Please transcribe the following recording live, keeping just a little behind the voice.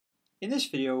In this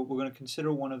video, we're going to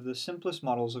consider one of the simplest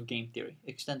models of game theory,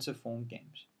 extensive form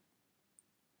games.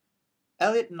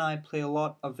 Elliot and I play a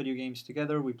lot of video games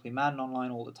together. We play Madden online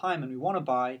all the time, and we want to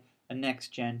buy a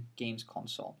next-gen games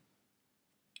console.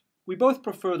 We both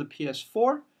prefer the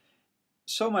PS4,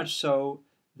 so much so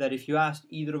that if you asked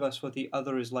either of us what the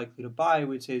other is likely to buy,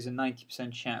 we'd say there's a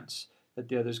 90% chance that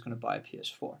the other is going to buy a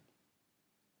PS4.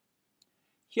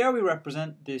 Here we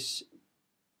represent this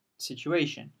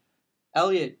situation.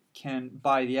 Elliot can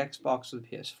buy the Xbox or the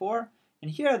PS4,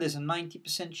 and here there's a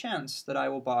 90% chance that I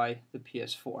will buy the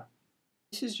PS4.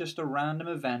 This is just a random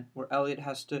event where Elliot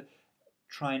has to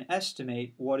try and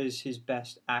estimate what is his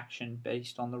best action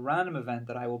based on the random event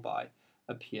that I will buy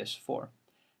a PS4.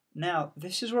 Now,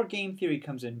 this is where game theory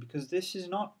comes in, because this is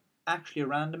not actually a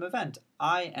random event.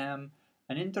 I am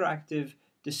an interactive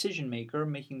decision maker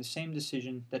making the same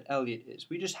decision that Elliot is.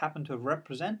 We just happen to have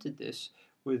represented this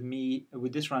with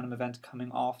this random event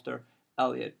coming after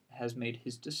Elliot has made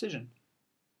his decision.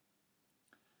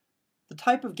 The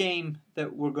type of game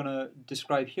that we're going to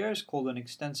describe here is called an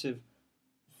extensive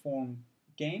form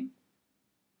game.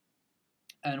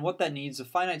 And what that needs is a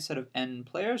finite set of n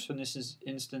players. So in this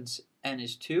instance, n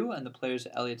is 2, and the players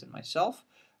are Elliot and myself.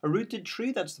 A rooted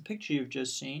tree, that's the picture you've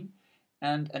just seen,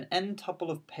 and an n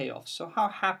tuple of payoffs. So how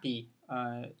happy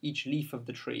each leaf of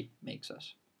the tree makes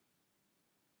us.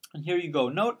 And here you go.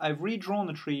 Note, I've redrawn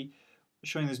the tree,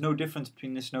 showing there's no difference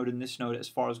between this node and this node as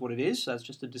far as what it is. So that's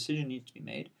just a decision needs to be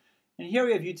made. And here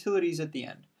we have utilities at the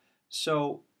end.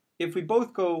 So if we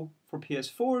both go for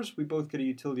PS4s, we both get a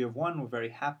utility of 1. We're very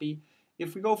happy.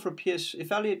 If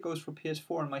Elliot goes for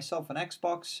PS4 and myself an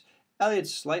Xbox,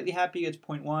 Elliot's slightly happy, gets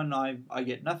 0.1, I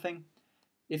get nothing.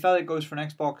 If Elliot goes for an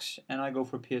Xbox and I go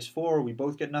for a PS4, we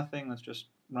both get nothing. That's just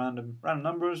random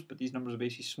numbers, but these numbers are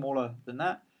basically smaller than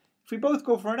that. If we both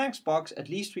go for an Xbox, at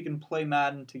least we can play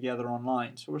Madden together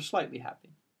online, so we're slightly happy.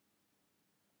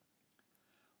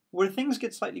 Where things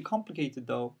get slightly complicated,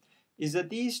 though, is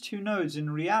that these two nodes in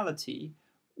reality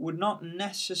would not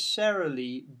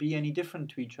necessarily be any different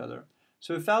to each other.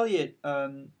 So if Elliot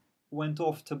went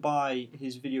off to buy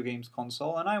his video games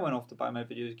console and I went off to buy my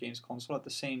video games console at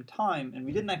the same time, and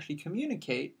we didn't actually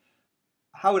communicate,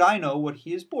 how would I know what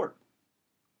he has bought?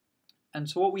 And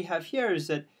so what we have here is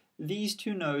that these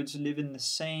two nodes live in the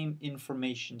same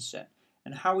information set.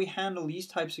 And how we handle these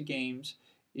types of games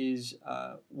is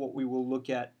what we will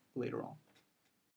look at later on.